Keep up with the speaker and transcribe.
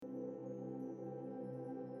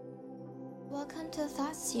Welcome to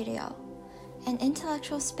Thought Studio, an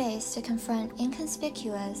intellectual space to confront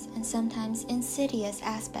inconspicuous and sometimes insidious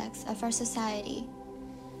aspects of our society.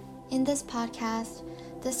 In this podcast,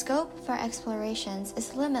 the scope for explorations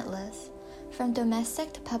is limitless, from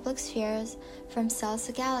domestic to public spheres, from cells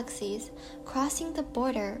to galaxies, crossing the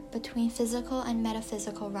border between physical and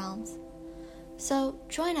metaphysical realms. So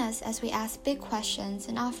join us as we ask big questions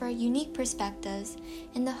and offer unique perspectives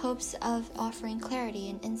in the hopes of offering clarity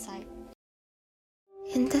and insight.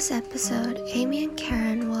 In this episode, Amy and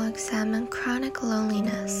Karen will examine chronic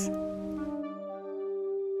loneliness.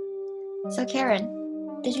 So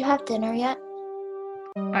Karen, did you have dinner yet?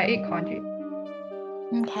 I ate congee.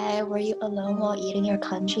 Okay, were you alone while eating your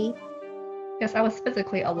congee? Yes, I was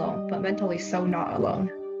physically alone, but mentally so not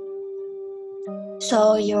alone.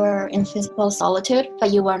 So you're in physical solitude,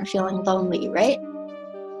 but you weren't feeling lonely, right?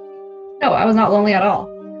 No, I was not lonely at all.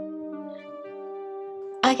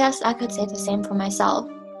 I guess I could say the same for myself.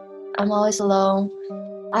 I'm always alone,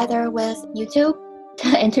 either with YouTube to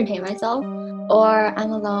entertain myself, or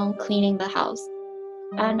I'm alone cleaning the house.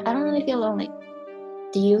 And I don't really feel lonely.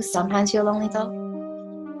 Do you sometimes feel lonely though?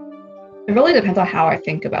 It really depends on how I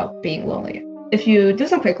think about being lonely. If you do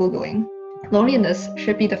some quick Googling, loneliness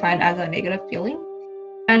should be defined as a negative feeling.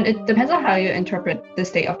 And it depends on how you interpret the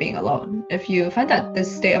state of being alone. If you find that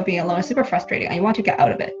this state of being alone is super frustrating and you want to get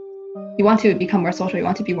out of it, you want to become more social, you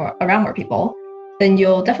want to be around more people, then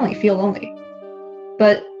you'll definitely feel lonely.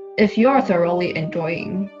 But if you are thoroughly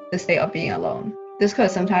enjoying the state of being alone, this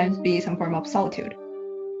could sometimes be some form of solitude.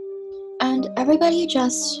 And everybody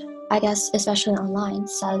just, I guess, especially online,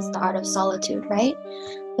 says the art of solitude, right?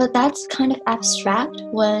 But that's kind of abstract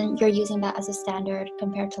when you're using that as a standard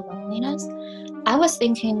compared to loneliness. I was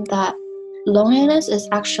thinking that loneliness is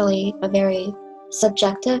actually a very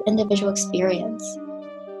subjective individual experience.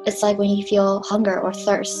 It's like when you feel hunger or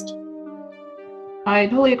thirst. I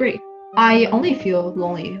totally agree. I only feel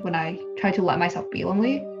lonely when I try to let myself be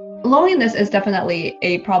lonely. Loneliness is definitely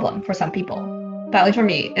a problem for some people. But at least for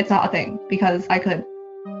me, it's not a thing because I could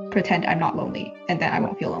pretend I'm not lonely and then I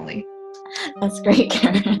won't feel lonely. That's great,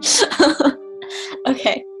 Karen.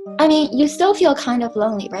 Okay. I mean, you still feel kind of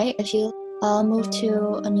lonely, right? If you move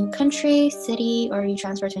to a new country, city, or you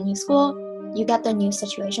transfer to a new school, you get the new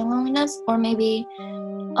situation loneliness. Or maybe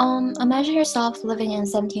imagine yourself living in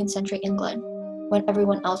 17th century England when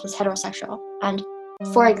everyone else was heterosexual. And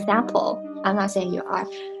for example, I'm not saying you are,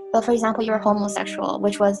 but for example, you're homosexual,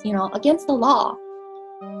 which was, against the law.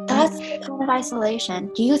 That's kind of isolation.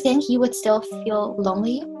 Do you think you would still feel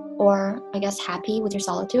lonely or, I guess, happy with your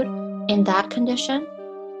solitude in that condition?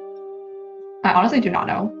 I honestly do not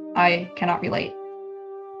know. I cannot relate.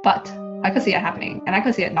 But I could see it happening and I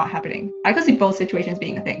could see it not happening. I could see both situations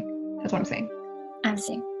being a thing. That's what I'm saying. I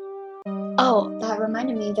see. Oh, that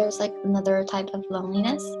reminded me, there's like another type of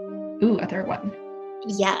loneliness. Ooh, a third one.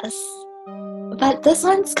 Yes. But this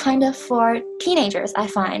one's kind of for teenagers, I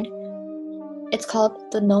find. It's called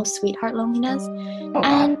the no sweetheart loneliness. Oh,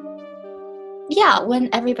 and God. yeah, when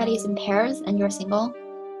everybody's in pairs and you're single,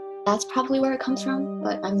 that's probably where it comes from,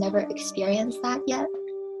 but I've never experienced that yet.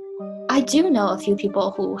 I do know a few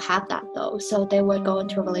people who have that though, so they would go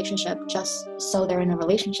into a relationship just so they're in a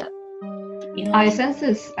relationship. You know what I mean? sense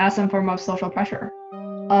this as some form of social pressure.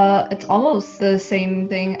 It's almost the same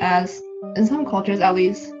thing as, in some cultures at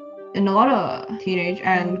least, in a lot of teenage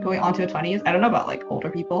and going on to the 20s, I don't know about like older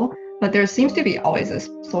people, but there seems to be always this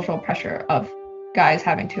social pressure of guys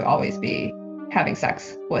having to always be having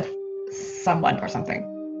sex with someone or something.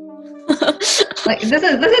 Like this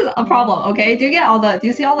is a problem, okay? Do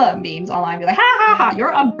you see all the memes online be like, ha ha ha,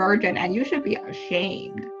 you're a virgin and you should be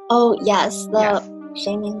ashamed? Oh yes, Yes.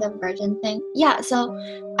 shaming the virgin thing. Yeah, so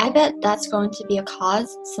I bet that's going to be a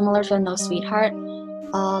cause similar to a no sweetheart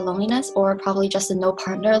loneliness, or probably just a no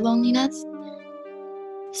partner loneliness.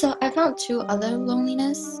 So I found two other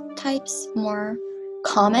loneliness types more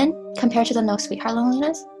common compared to the no sweetheart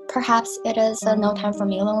loneliness. Perhaps it is a no time for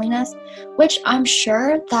me loneliness, which I'm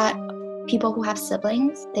sure that people who have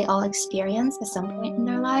siblings, they all experience at some point in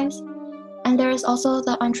their lives. And there is also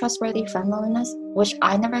the untrustworthy friend loneliness, which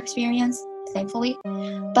I never experienced, thankfully.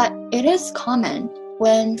 But it is common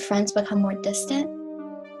when friends become more distant.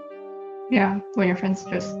 Yeah, when your friends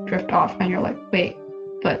just drift off and you're like, wait,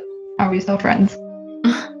 but are we still friends?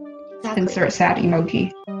 Exactly. Insert sad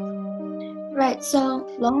emoji. Right, so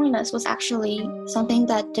loneliness was actually something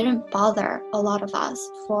that didn't bother a lot of us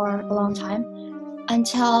for a long time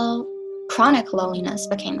until chronic loneliness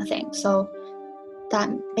became a thing. So that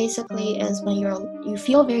basically is when you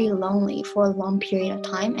feel very lonely for a long period of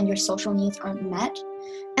time and your social needs aren't met.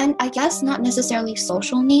 And I guess not necessarily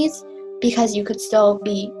social needs, because you could still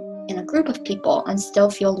be in a group of people and still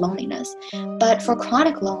feel loneliness. But for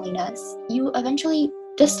chronic loneliness, you eventually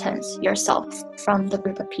distance yourself from the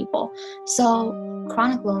group of people. So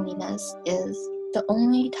chronic loneliness is the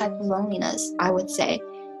only type of loneliness, I would say,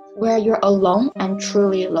 where you're alone and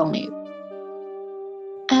truly lonely.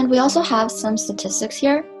 And we also have some statistics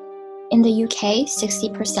here. In the UK,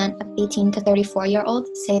 60% of 18 to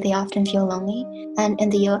 34-year-olds say they often feel lonely, and in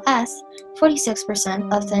the US,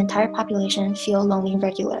 46% of the entire population feel lonely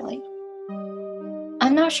regularly.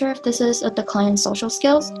 I'm not sure if this is a decline in social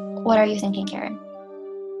skills. What are you thinking, Karen?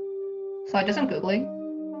 So I did some Googling,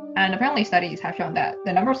 and apparently studies have shown that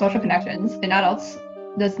the number of social connections in adults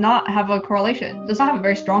does not have a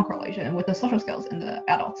very strong correlation with the social skills in the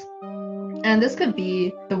adults. And this could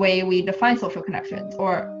be the way we define social connections,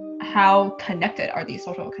 or how connected are these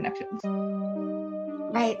social connections?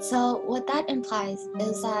 Right, so what that implies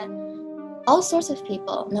is that all sorts of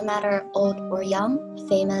people, no matter old or young,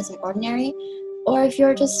 famous and ordinary, or if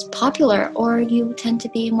you're just popular or you tend to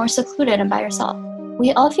be more secluded and by yourself,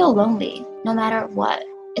 we all feel lonely, no matter what.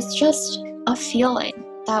 It's just a feeling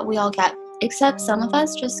that we all get, except some of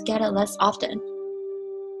us just get it less often.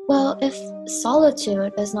 Well, if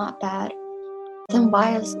solitude is not bad, then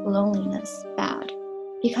why is loneliness bad?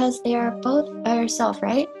 Because they are both by yourself,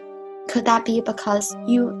 right? Could that be because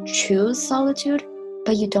you choose solitude,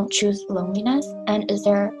 but you don't choose loneliness? And is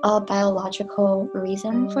there a biological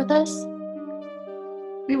reason for this?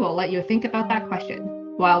 We will let you think about that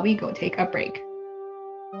question while we go take a break.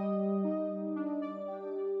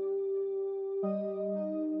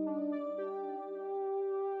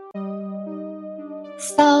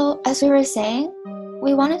 So, as we were saying,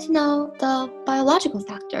 we wanted to know the biological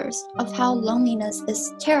factors of how loneliness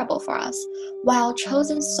is terrible for us, while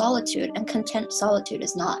chosen solitude and content solitude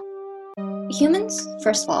is not. Humans,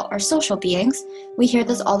 first of all, are social beings. We hear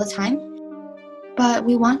this all the time. But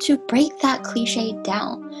we want to break that cliche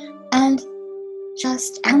down and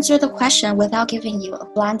just answer the question without giving you a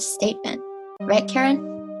bland statement. Right, Karen?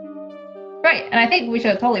 Right, and I think we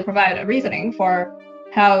should totally provide a reasoning for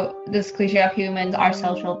how this cliche of humans are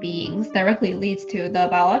social beings directly leads to the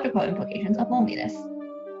biological implications of loneliness.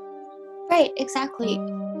 Right, exactly.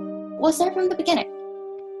 We'll start from the beginning.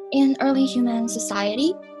 In early human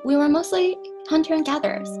society, we were mostly hunter and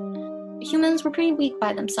gatherers. Humans were pretty weak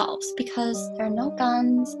by themselves because there are no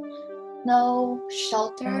guns, no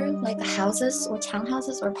shelter like the houses or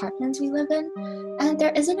townhouses or apartments we live in, and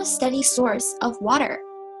there isn't a steady source of water.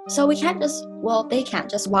 So they can't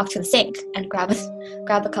just walk to the sink and grab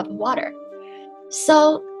a cup of water.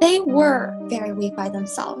 So they were very weak by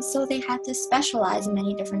themselves, so they had to specialize in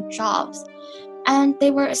many different jobs. And they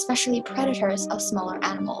were especially predators of smaller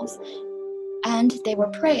animals, and they were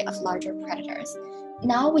prey of larger predators.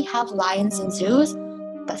 Now we have lions in zoos,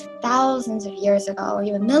 but thousands of years ago, or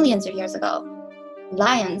even millions of years ago,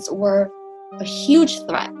 lions were a huge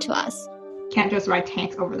threat to us. Can't just ride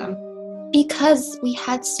tanks over them. Because we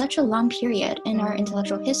had such a long period in our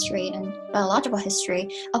intellectual history and biological history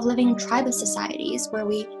of living in tribal societies where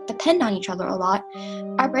we depend on each other a lot,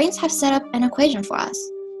 our brains have set up an equation for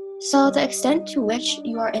us. So the extent to which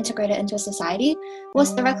you are integrated into a society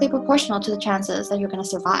was directly proportional to the chances that you're going to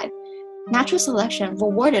survive. Natural selection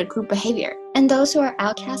rewarded group behavior, and those who are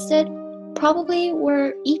outcasted probably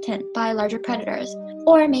were eaten by larger predators,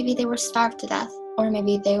 or maybe they were starved to death, or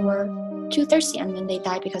maybe they were too thirsty and then they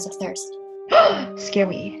died because of thirst.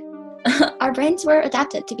 Scary. Our brains were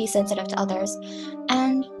adapted to be sensitive to others,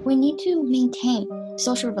 and we need to maintain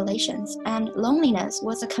social relations, and loneliness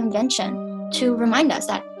was a convention to remind us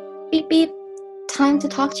that beep beep, time to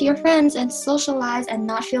talk to your friends and socialize and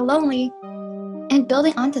not feel lonely. And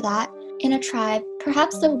building onto that, in a tribe,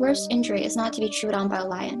 perhaps the worst injury is not to be chewed on by a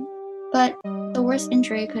lion, but the worst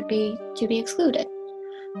injury could be to be excluded.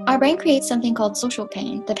 Our brain creates something called social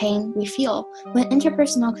pain, the pain we feel when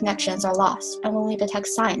interpersonal connections are lost and when we detect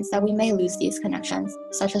signs that we may lose these connections,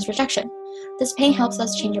 such as rejection. This pain helps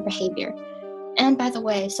us change our behavior. And by the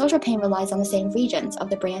way, social pain relies on the same regions of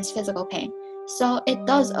the brain as physical pain, so it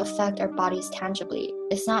does affect our bodies tangibly.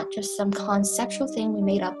 It's not just some conceptual thing we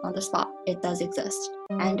made up on the spot. It does exist,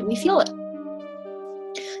 and we feel it.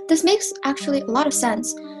 This makes actually a lot of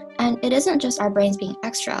sense, and it isn't just our brains being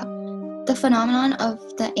extra. The phenomenon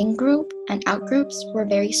of the in-group and out-groups were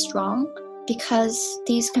very strong because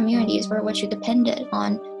these communities were what you depended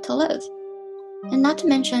on to live. And not to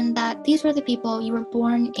mention that these were the people you were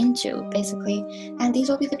born into, basically, and these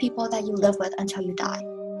will be the people that you live with until you die.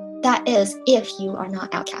 That is, if you are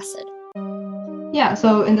not outcasted. Yeah,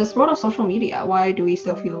 so in this world of social media, why do we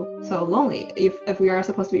still feel so lonely if we are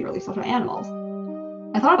supposed to be really social animals?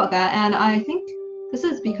 I thought about that, and I think This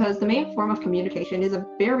is because the main form of communication is a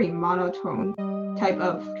very monotone type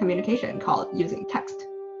of communication called using text,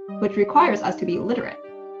 which requires us to be literate,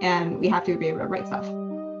 and we have to be able to write stuff,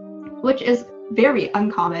 which is very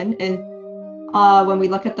uncommon when we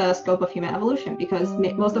look at the scope of human evolution, because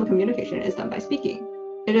most of communication is done by speaking.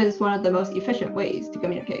 It is one of the most efficient ways to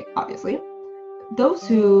communicate, obviously. Those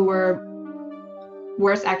who were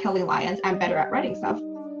worse at killing lions and better at writing stuff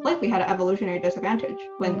likely had an evolutionary disadvantage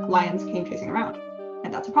when lions came chasing around,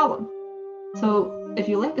 and that's a problem. So if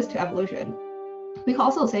you link this to evolution, we can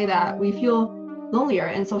also say that we feel lonelier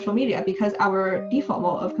in social media because our default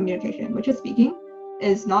mode of communication, which is speaking,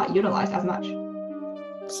 is not utilized as much.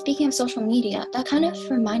 Speaking of social media, that kind of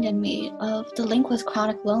reminded me of the link with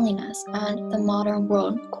chronic loneliness and the modern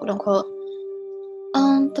world, quote unquote.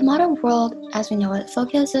 The modern world, as we know it,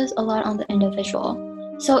 focuses a lot on the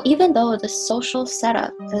individual. So even though the social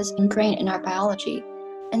setup is ingrained in our biology,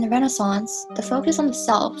 in the Renaissance, the focus on the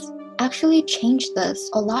self actually changed this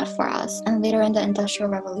a lot for us, and later in the Industrial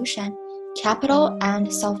Revolution, capital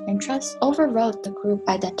and self-interest overrode the group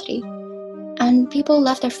identity, and people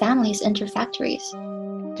left their families into factories.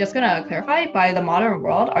 Just gonna clarify, by the modern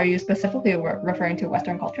world, are you specifically referring to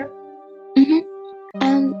Western culture? Mm-hmm.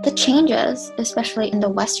 And the changes, especially in the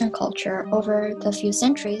Western culture over the few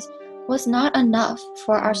centuries, was not enough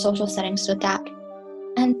for our social settings to adapt.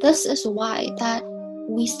 And this is why that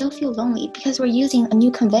we still feel lonely, because we're using a new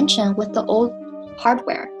convention with the old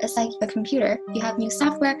hardware. It's like a computer. You have new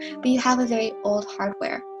software, but you have a very old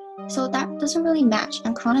hardware. So that doesn't really match,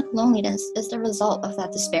 and chronic loneliness is the result of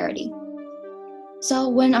that disparity. So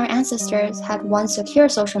when our ancestors had one secure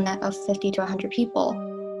social net of 50 to 100 people,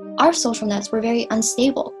 our social nets were very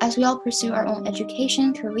unstable as we all pursue our own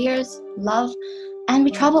education, careers, love, and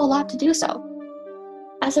we travel a lot to do so.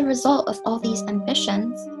 As a result of all these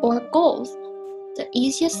ambitions or goals, the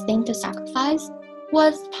easiest thing to sacrifice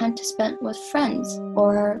was time to spend with friends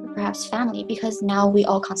or perhaps family, because now we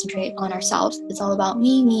all concentrate on ourselves. It's all about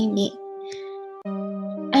me, me, me.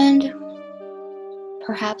 And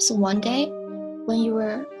perhaps one day, when you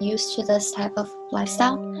were used to this type of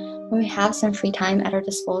lifestyle, when we have some free time at our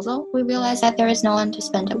disposal, we realize that there is no one to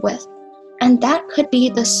spend it with. And that could be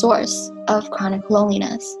the source of chronic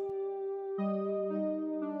loneliness.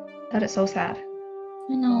 That is so sad.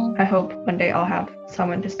 I know. I hope one day I'll have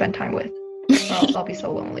someone to spend time with, or else I'll be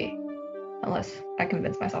so lonely. Unless I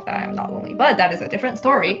convince myself that I am not lonely. But that is a different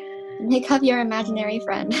story. Make up your imaginary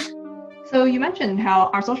friend. So you mentioned how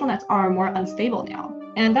our social nets are more unstable now.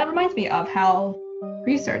 And that reminds me of how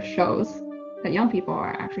research shows that young people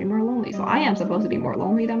are actually more lonely. So I am supposed to be more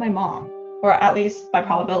lonely than my mom. Or at least by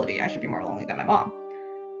probability, I should be more lonely than my mom.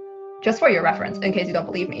 Just for your reference, in case you don't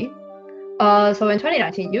believe me. So in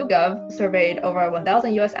 2019, YouGov surveyed over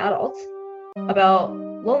 1,000 US adults about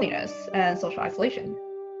loneliness and social isolation.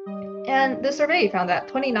 And the survey found that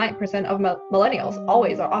 29% of millennials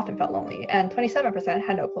always or often felt lonely, and 27%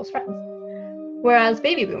 had no close friends. Whereas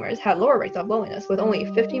baby boomers had lower rates of loneliness, with only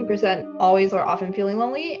 15% always or often feeling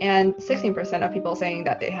lonely, and 16% of people saying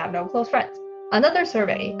that they have no close friends. Another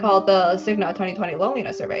survey, called the Cigna 2020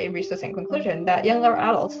 Loneliness Survey, reached the same conclusion, that younger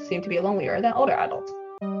adults seem to be lonelier than older adults.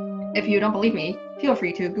 If you don't believe me, feel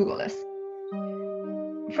free to Google this.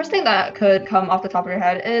 First thing that could come off the top of your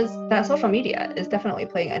head is that social media is definitely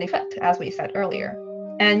playing an effect, as we said earlier.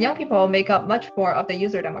 And young people make up much more of the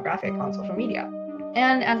user demographic on social media.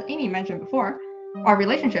 And as Amy mentioned before, our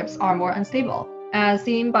relationships are more unstable, as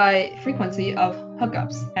seen by frequency of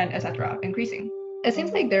hookups and etc. increasing. It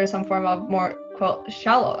seems like there is some form of more, quote,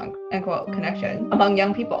 shallow, unquote, connection among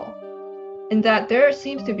young people, in that there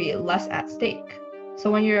seems to be less at stake.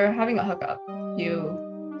 So when you're having a hookup, you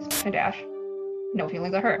dash, no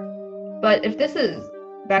feelings are hurt. But if this is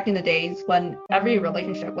back in the days when every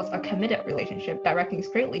relationship was a committed relationship directing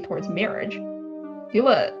straightly towards marriage, you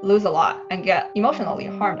would lose a lot and get emotionally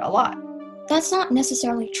harmed a lot. That's not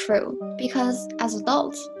necessarily true, because as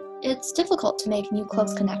adults, it's difficult to make new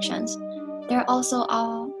close connections. There are also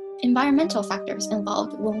environmental factors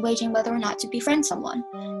involved when waging whether or not to befriend someone,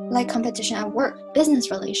 like competition at work, business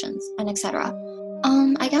relations, and etc.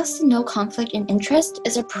 I guess no conflict in interest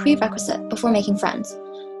is a prerequisite before making friends.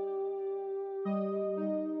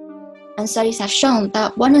 And studies have shown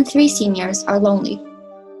that 1 in 3 seniors are lonely.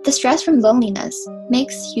 The stress from loneliness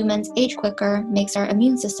makes humans age quicker, makes our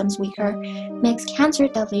immune systems weaker, makes cancer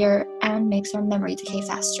deadlier, and makes our memory decay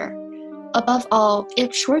faster. Above all,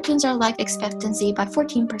 it shortens our life expectancy by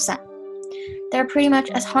 14%. They're pretty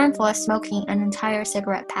much as harmful as smoking an entire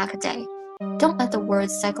cigarette pack a day. Don't let the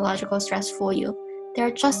words psychological stress fool you.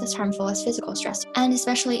 they're just as harmful as physical stress. And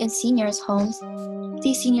especially in seniors' homes,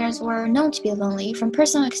 these seniors were known to be lonely from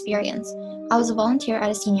personal experience. I was a volunteer at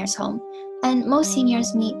a seniors' home, and most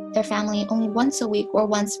seniors meet their family only once a week or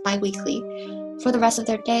once bi-weekly. For the rest of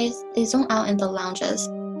their days, they zone out in the lounges.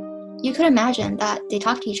 You could imagine that they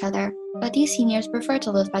talk to each other, but these seniors prefer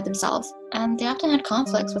to live by themselves, and they often had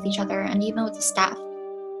conflicts with each other and even with the staff.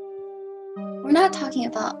 We're not talking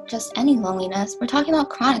about just any loneliness, we're talking about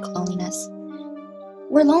chronic loneliness.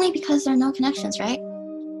 We're lonely because there are no connections, right?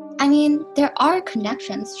 I mean, there are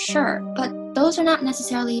connections, sure, but those are not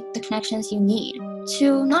necessarily the connections you need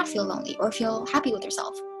to not feel lonely or feel happy with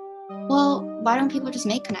yourself. Well, why don't people just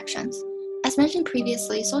make connections? As mentioned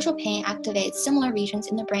previously, social pain activates similar regions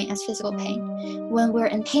in the brain as physical pain. When we're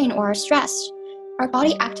in pain or are stressed, our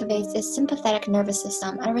body activates its sympathetic nervous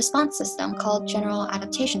system and a response system called general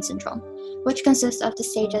adaptation syndrome, which consists of the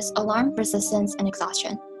stages alarm, resistance, and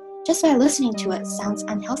exhaustion. Just by listening to it sounds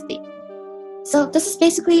unhealthy. So this is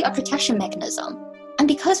basically a protection mechanism. And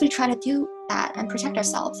because we try to do that and protect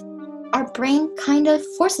ourselves, our brain kind of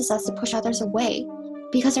forces us to push others away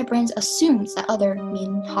because our brain assumes that others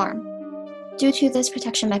mean harm. Due to this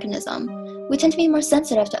protection mechanism, we tend to be more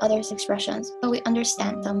sensitive to others' expressions, but we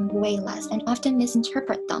understand them way less and often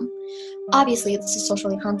misinterpret them. Obviously, this is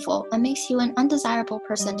socially harmful and makes you an undesirable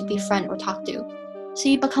person to befriend or talk to, so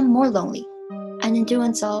you become more lonely. And in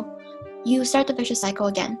doing so, you start the vicious cycle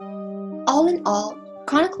again. All in all,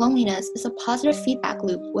 chronic loneliness is a positive feedback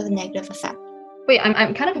loop with a negative effect. Wait,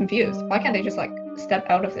 I'm kind of confused. Why can't they just step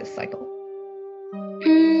out of this cycle?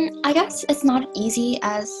 I guess it's not easy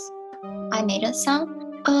as I made it sound.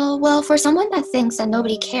 Well, for someone that thinks that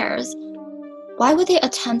nobody cares, why would they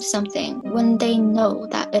attempt something when they know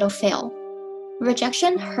that it'll fail?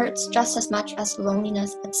 Rejection hurts just as much as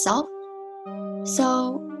loneliness itself.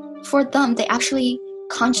 So, for them, they actually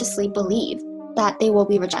consciously believe that they will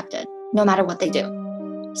be rejected, no matter what they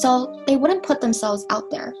do. So, they wouldn't put themselves out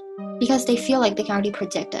there because they feel like they can already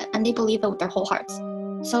predict it and they believe it with their whole hearts.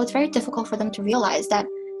 So, it's very difficult for them to realize that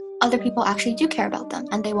other people actually do care about them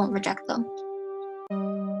and they won't reject them.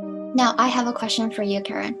 Now, I have a question for you,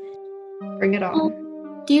 Karen. Bring it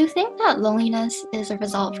on. Do you think that loneliness is a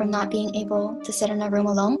result from not being able to sit in a room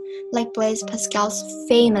alone? Like Blaise Pascal's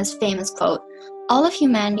famous quote, "All of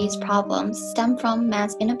humanity's problems stem from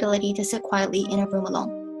man's inability to sit quietly in a room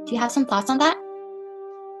alone." Do you have some thoughts on that?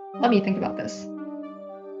 Let me think about this.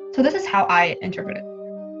 So this is how I interpret it.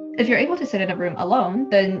 If you're able to sit in a room alone,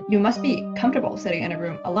 then you must be comfortable sitting in a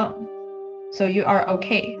room alone. So you are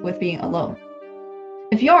okay with being alone.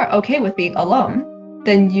 If you are okay with being alone,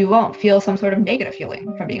 then you won't feel some sort of negative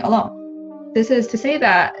feeling from being alone. This is to say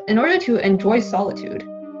that in order to enjoy solitude,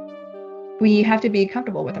 we have to be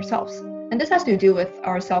comfortable with ourselves. And this has to do with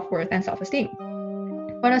our self-worth and self-esteem.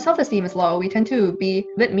 When our self-esteem is low, we tend to be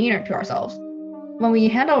a bit meaner to ourselves. When we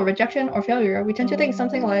handle rejection or failure, we tend to think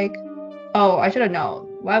something like, "Oh, I should have known.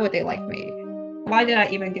 Why would they like me? Why did I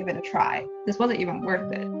even give it a try? This wasn't even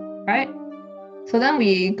worth it," right? So then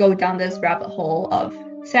we go down this rabbit hole of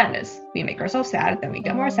sadness. We make ourselves sad, then we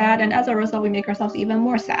get more sad, and as a result, we make ourselves even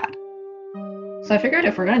more sad. So I figured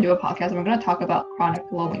if we're going to do a podcast and we're going to talk about chronic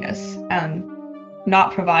loneliness and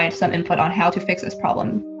not provide some input on how to fix this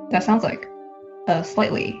problem, that sounds like a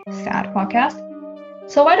slightly sad podcast.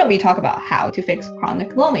 So why don't we talk about how to fix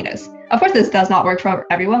chronic loneliness? Of course, this does not work for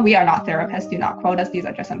everyone. We are not therapists. Do not quote us. These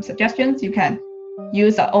are just some suggestions. You can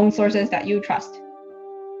use the own sources that you trust.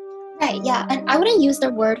 Right, yeah. And I wouldn't use the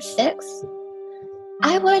word fix.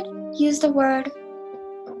 I would use the word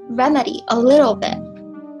remedy a little bit.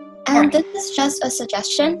 And this is just a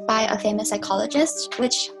suggestion by a famous psychologist,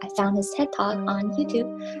 which I found his TED Talk on YouTube.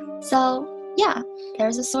 So yeah,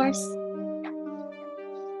 there's a source.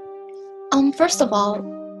 First of all,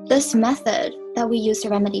 this method that we use to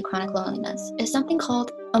remedy chronic loneliness is something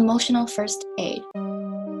called emotional first aid.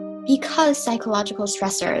 Because psychological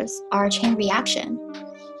stressors are a chain reaction,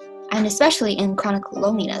 and especially in chronic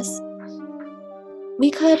loneliness,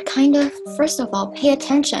 we could kind of, first of all, pay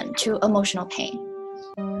attention to emotional pain.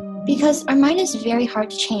 Because our mind is very hard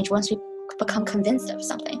to change once we become convinced of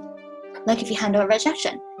something. Like if you handle a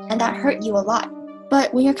rejection, and that hurt you a lot.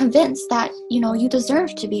 But when you're convinced that, you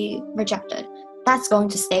deserve to be rejected, that's going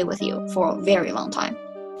to stay with you for a very long time,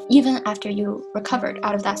 even after you recovered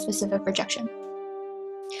out of that specific rejection.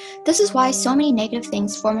 This is why so many negative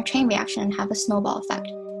things form a chain reaction and have a snowball effect.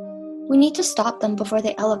 We need to stop them before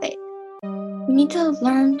they elevate. We need to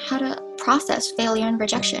learn how to process failure and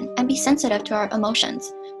rejection and be sensitive to our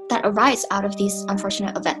emotions that arise out of these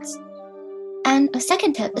unfortunate events. And a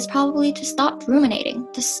second tip is probably to stop ruminating,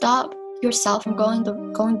 to stop yourself from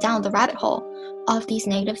going down the rabbit hole of these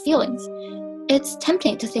negative feelings. It's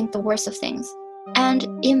tempting to think the worst of things, and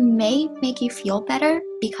it may make you feel better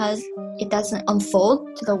because it doesn't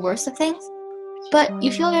unfold to the worst of things, but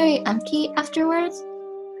you feel very empty afterwards,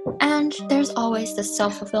 and there's always the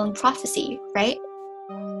self-fulfilling prophecy, right?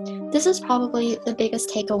 This is probably the biggest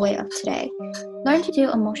takeaway of today. Learn to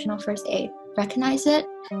do emotional first aid, recognize it,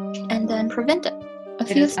 and then prevent it.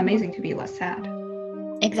 It is amazing to be less sad.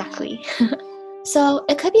 Exactly. So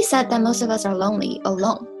it could be said that most of us are lonely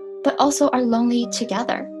alone, but also are lonely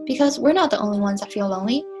together, because we're not the only ones that feel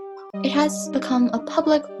lonely. It has become a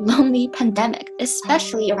public lonely pandemic,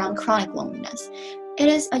 especially around chronic loneliness. It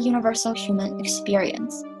is a universal human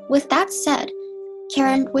experience. With that said,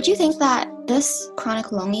 Karen, would you think that this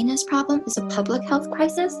chronic loneliness problem is a public health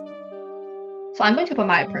crisis? So I'm going to put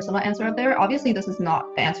my personal answer up there. Obviously, this is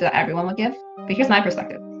not the answer that everyone would give, but here's my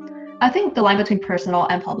perspective. I think the line between personal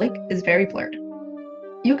and public is very blurred.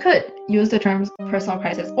 You could use the terms personal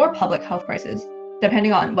crisis or public health crisis,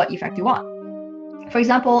 depending on what effect you want. For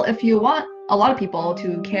example, if you want a lot of people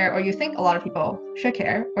to care, or you think a lot of people should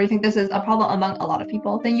care, or you think this is a problem among a lot of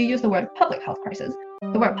people, then you use the word public health crisis.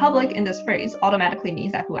 The word public in this phrase automatically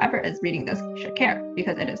means that whoever is reading this should care,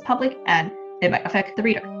 because it is public and it might affect the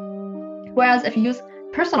reader. Whereas if you use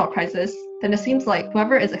personal crisis, then it seems like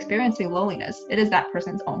whoever is experiencing loneliness, it is that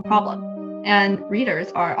person's own problem. And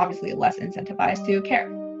readers are obviously less incentivized to care.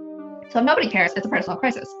 So if nobody cares, it's a personal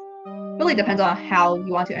crisis. It really depends on how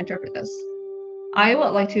you want to interpret this. I would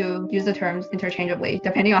like to use the terms interchangeably,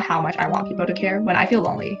 depending on how much I want people to care. When I feel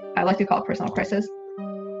lonely, I like to call it personal crisis.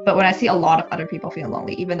 But when I see a lot of other people feeling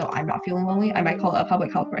lonely, even though I'm not feeling lonely, I might call it a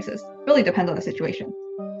public health crisis. It really depends on the situation.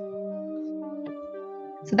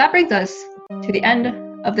 So that brings us to the end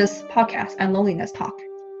of this podcast and loneliness talk.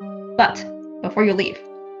 But before you leave,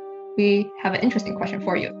 we have an interesting question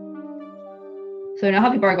for you. So you know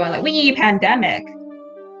how people are going like, "Wee, pandemic."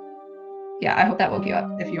 Yeah, I hope that woke you up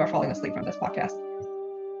if you are falling asleep from this podcast.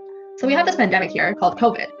 So we have this pandemic here called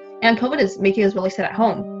COVID, and COVID is making us really sit at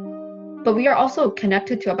home. But we are also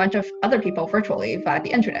connected to a bunch of other people virtually via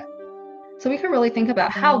the internet. So we can really think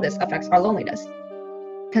about how this affects our loneliness.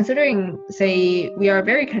 Considering, say, we are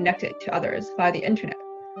very connected to others via the internet,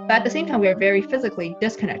 but at the same time, we are very physically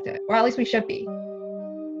disconnected, or at least we should be.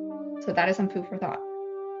 So that is some food for thought.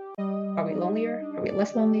 Are we lonelier? Are we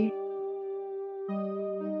less lonely?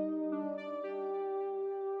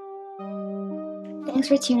 Thanks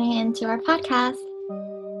for tuning in to our podcast.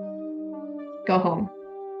 Go home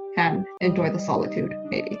and enjoy the solitude,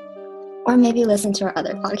 maybe. Or maybe listen to our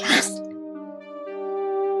other podcast.